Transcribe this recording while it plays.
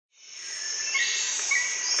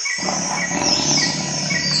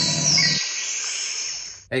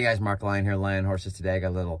Hey guys, Mark Lyon here, Lion Horses Today. I got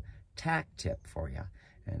a little tack tip for you.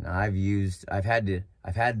 And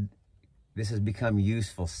this has become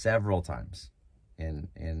useful several times when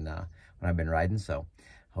I've been riding. So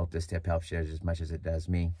I hope this tip helps you as much as it does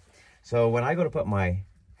me. So when I go to put my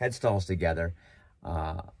headstalls together,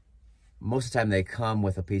 most of the time they come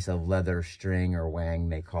with a piece of leather string or wang,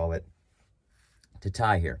 they call it, to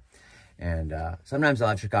tie here. And sometimes I'll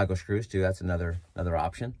have Chicago screws too. That's another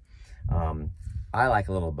option. I like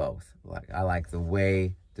a little of both. I like the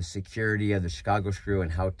way, the security of the Chicago screw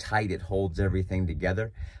and how tight it holds everything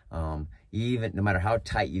together. Even no matter how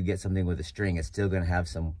tight you get something with a string, it's still going to have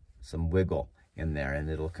some wiggle in there, and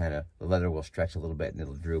it'll the leather will stretch a little bit and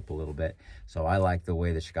it'll droop a little bit. So I like the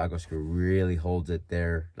way the Chicago screw really holds it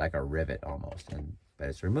there like a rivet almost, but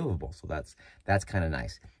it's removable. So that's kind of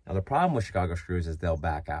nice. Now the problem with Chicago screws is they'll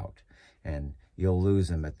back out and you'll lose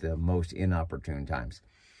them at the most inopportune times.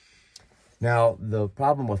 Now, the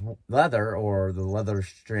problem with leather or the leather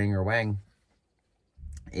string or wang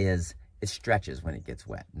is it stretches when it gets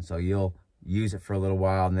wet. And so you'll use it for a little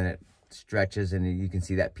while and then it stretches and you can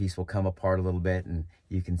see that piece will come apart a little bit and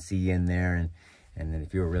you can see in there. And then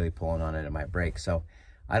if you were really pulling on it, it might break. So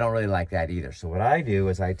I don't really like that either. So what I do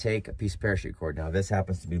is I take a piece of parachute cord. Now, this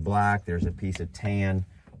happens to be black. There's a piece of tan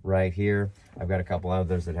right here. I've got a couple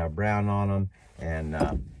others that have brown on them.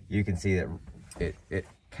 And you can see that it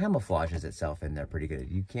camouflages itself in there pretty good.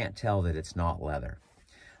 You can't tell that it's not leather.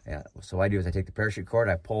 Yeah, so what I do is I take the parachute cord,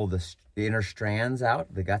 I pull the inner strands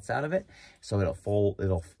out, the guts out of it, so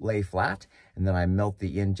it'll lay flat, and then I melt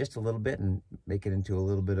the end just a little bit and make it into a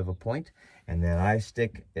little bit of a point, and then I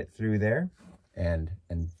stick it through there and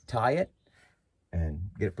tie it and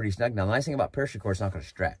get it pretty snug. Now the nice thing about parachute cord, it's not going to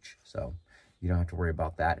stretch, so you don't have to worry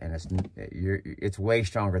about that, and it's way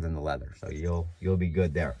stronger than the leather, so you'll be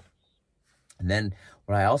good there. And then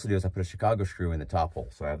what I also do is I put a Chicago screw in the top hole.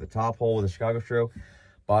 So I have the top hole with a Chicago screw,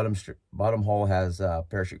 bottom hole has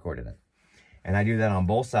parachute cord in it. And I do that on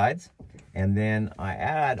both sides. And then I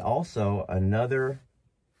add also another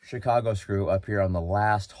Chicago screw up here on the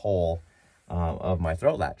last hole of my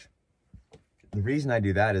throat latch. The reason I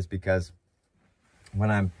do that is because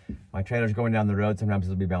when my trailer's going down the road, sometimes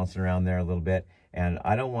it'll be bouncing around there a little bit. And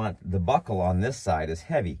I don't want the buckle on this side is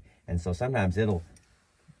heavy. And so sometimes it'll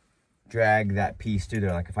drag that piece through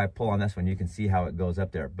there. Like if I pull on this one, you can see how it goes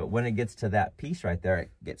up there. But when it gets to that piece right there,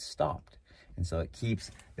 it gets stopped. And so it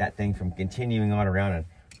keeps that thing from continuing on around and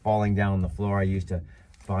falling down on the floor. I used to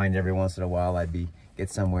find every once in a while I'd get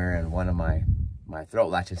somewhere and one of my throat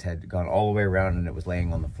latches had gone all the way around and it was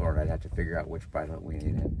laying on the floor, and I'd have to figure out which bridle we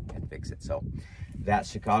needed and fix it. So that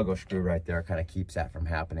Chicago screw right there kind of keeps that from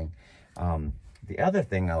happening. The other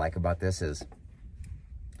thing I like about this is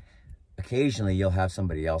occasionally you'll have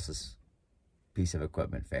somebody else's piece of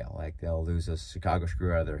equipment fail. Like they'll lose a Chicago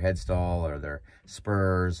screw out of their headstall or their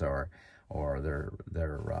spurs or their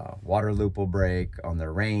water loop will break on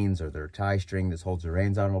their reins, or their tie string that holds the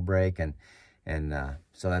reins on will break, and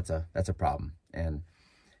so that's a problem.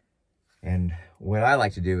 And what I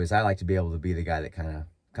like to do is I like to be able to be the guy that kind of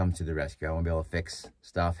comes to the rescue. I want to be able to fix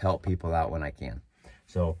stuff, help people out when I can.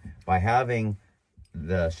 So by having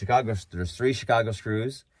there's 3 Chicago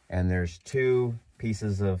screws and there's 2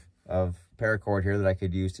 pieces of paracord here that I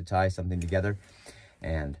could use to tie something together,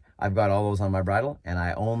 and I've got all those on my bridle, and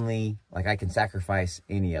I can sacrifice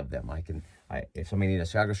any of them. If somebody needs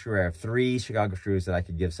a Chicago screw, I have 3 Chicago screws that I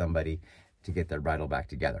could give somebody to get their bridle back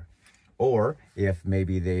together. Or if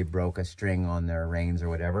maybe they broke a string on their reins or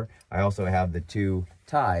whatever, I also have the 2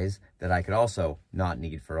 ties that I could also not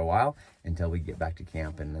need for a while until we get back to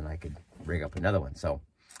camp, and then I could rig up another one. So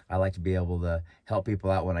I like to be able to help people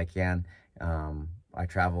out when I can. I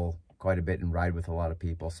travel quite a bit and ride with a lot of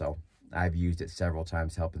people, so I've used it several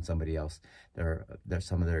times helping somebody else.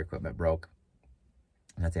 Some of their equipment broke,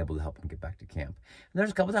 and that's able to help them get back to camp. And there's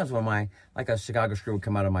a couple times when a Chicago screw would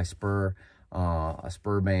come out of my spur, a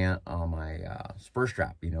spur band on my spur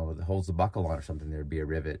strap, that holds the buckle on or something. There'd be a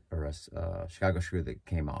rivet or a Chicago screw that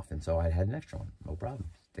came off, and so I had an extra one, no problem.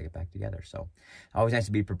 Take it back together. So always nice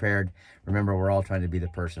to be prepared. Remember, we're all trying to be the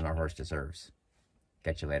person our horse deserves.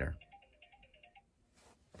 Catch you later.